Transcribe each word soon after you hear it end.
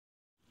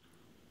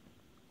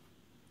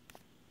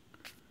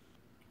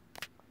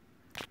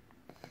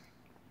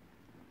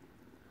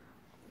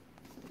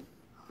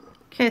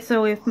Okay,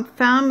 so we've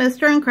found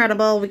Mr.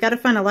 Incredible. We gotta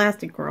find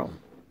Elastigirl.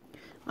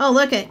 Oh,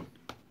 look it.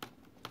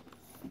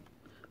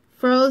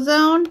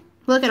 Frozone.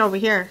 Look it over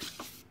here.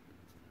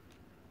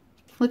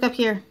 Look up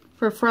here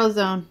for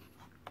Frozone.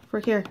 For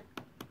here.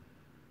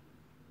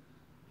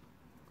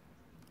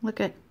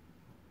 Look it.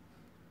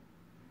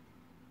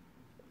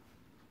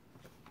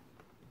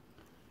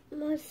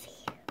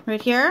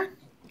 Right here?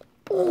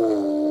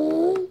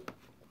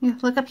 Yeah,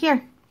 look up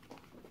here.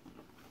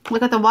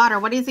 Look at the water.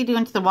 What is he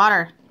doing to the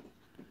water?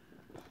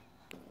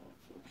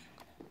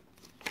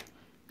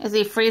 Is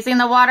he freezing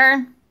the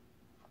water?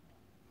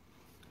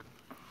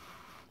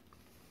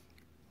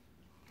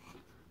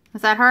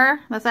 Is that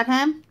her? Was that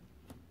him?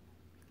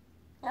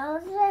 No,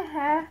 it's not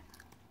her.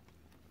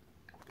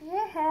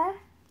 It's her.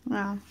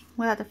 Well,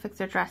 we'll have to fix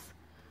her dress.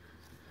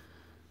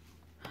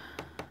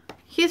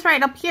 He's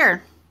right up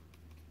here.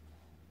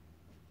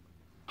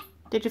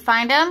 Did you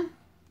find him?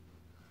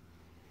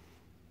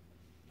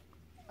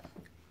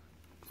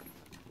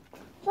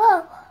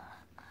 Whoa.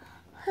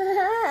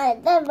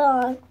 That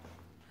one.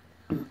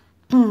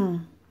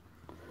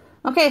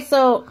 Okay,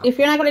 so if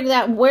you're not going to do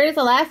that, where's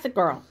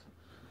Elastigirl?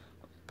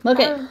 Look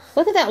at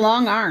that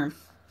long arm.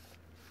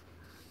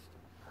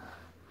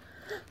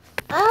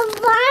 I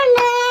found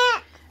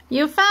it.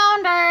 You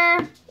found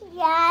her.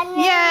 Yeah.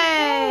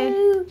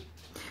 Yay.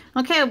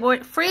 Okay,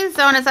 freeze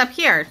zone is up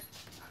here.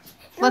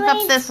 Look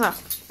up this one.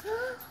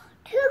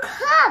 2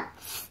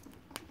 cups.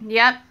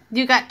 Yep,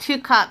 you got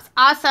 2 cups.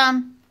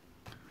 Awesome.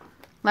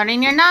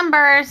 Learning your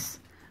numbers.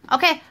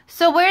 Okay,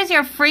 so where's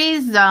your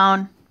freeze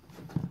zone?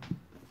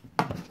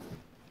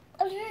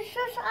 Is there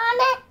juice on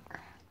it?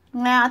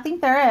 Yeah, I think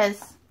there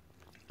is.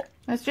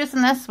 It's just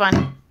in this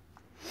one.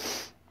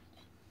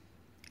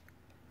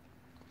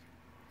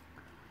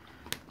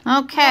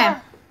 Okay.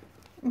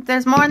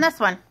 There's more in this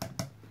one.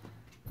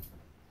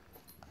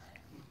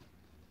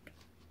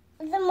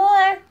 Is there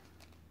more?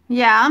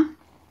 Yeah.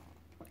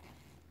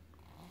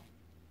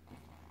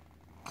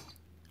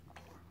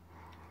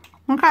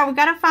 Okay, we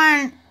gotta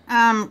find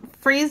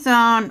Freeze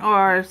Zone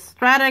or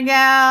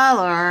Stratagal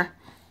or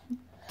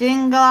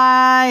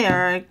Dingley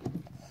or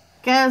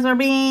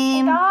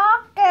Gazerbeam.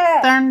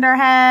 Doctor.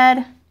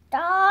 Thunderhead.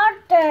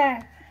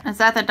 Doctor. Is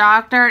that the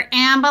doctor?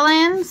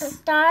 Ambulance?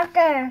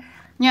 Doctor.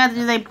 Yeah,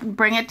 do they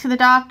bring it to the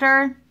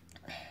doctor?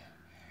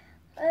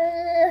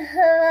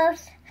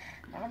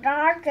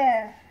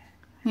 Doctor.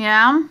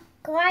 Yeah?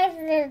 Guys,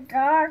 the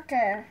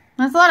doctor.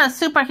 There's a lot of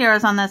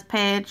superheroes on this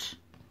page.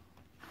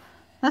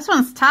 This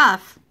one's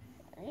tough.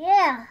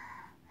 Yeah.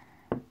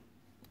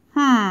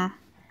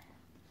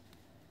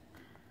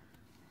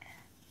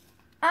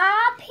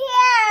 Up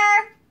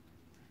here.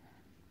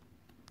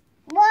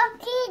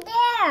 What's he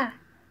there?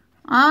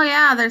 Oh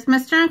yeah, there's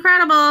Mr.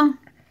 Incredible.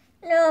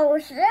 No,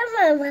 it's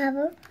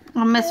Incredible.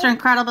 Well, Mr.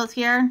 Incredible's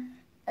here.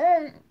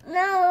 No.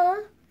 No,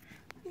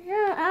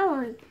 that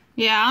one.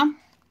 Yeah.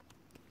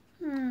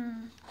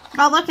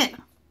 Oh, look it.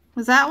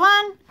 Was that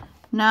one?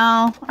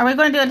 No. Are we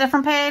going to do a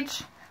different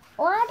page?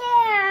 What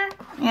there?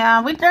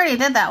 Yeah, we already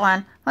did that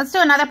one. Let's do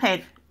another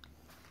page.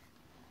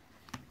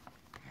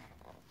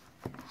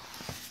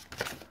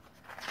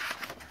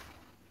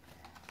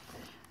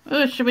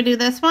 Ooh, should we do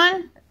this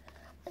one?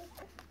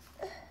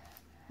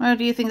 Or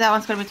do you think that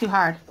one's going to be too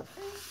hard? You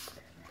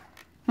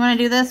want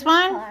to do this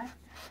one?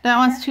 That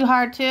one's too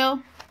hard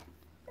too?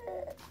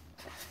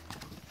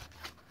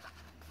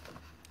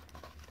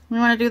 You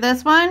want to do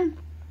this one?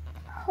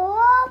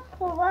 I'll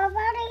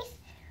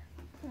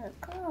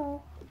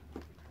go.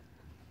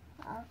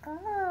 I'll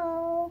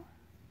go.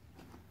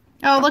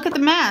 Oh, look at the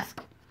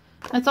mask.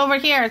 It's over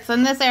here. It's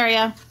in this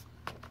area.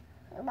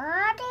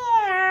 What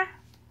there?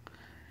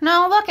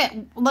 No,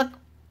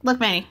 look,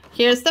 Manny.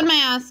 Here's the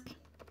mask.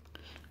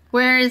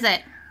 Where is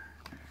it?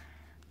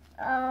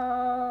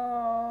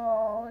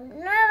 Oh,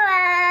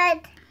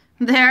 no.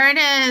 There it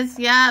is.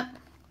 Yep.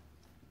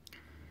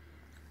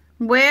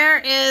 Where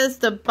is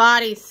the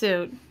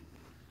bodysuit?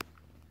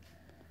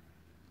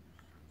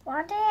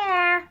 What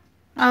there?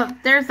 Oh,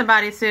 there's the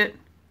bodysuit.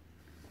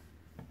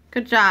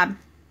 Good job.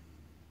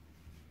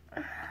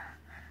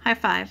 High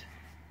five.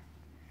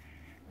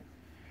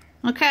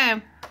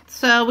 Okay,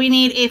 so we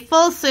need a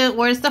full suit.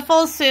 Where's the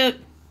full suit?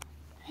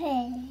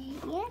 Hey,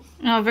 yes.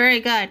 Oh, very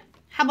good.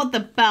 How about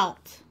the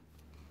belt?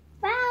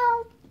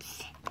 Belt.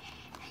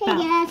 Belt.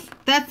 Yes.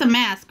 That's the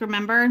mask,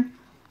 remember?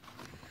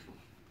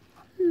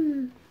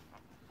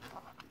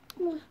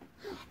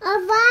 I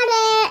found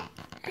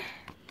it.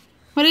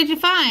 What did you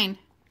find?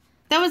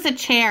 That was a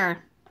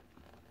chair.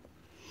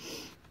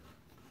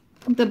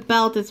 The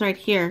belt is right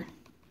here.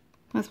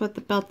 That's what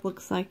the belt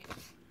looks like.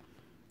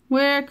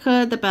 Where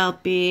could the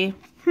belt be?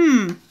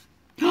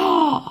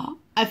 Oh,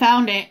 I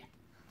found it.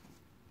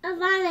 I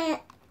found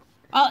it.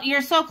 Oh,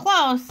 you're so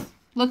close.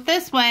 Look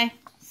this way.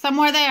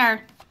 Somewhere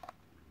there.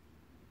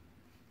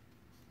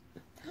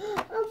 I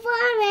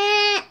found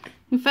it.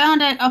 You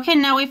found it. Okay,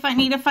 now we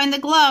need to find the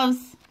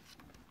gloves.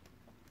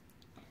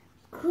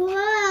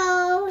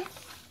 Close.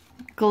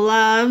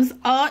 Gloves.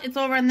 Oh, it's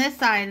over on this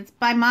side. It's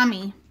by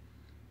Mommy.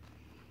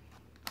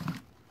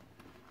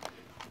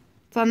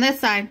 It's on this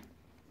side.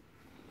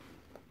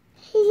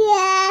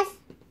 Yes.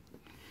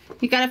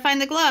 You gotta find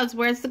the gloves.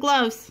 Where's the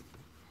gloves?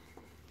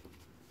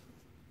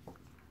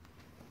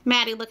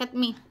 Maddie, look at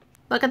me.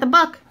 Look at the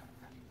book.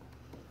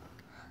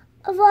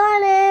 I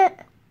want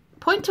it.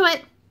 Point to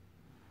it.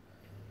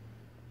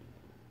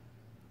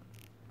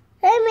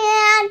 Hey,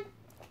 man.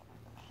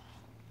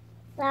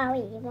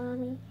 Sorry,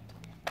 Mommy.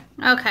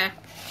 Okay.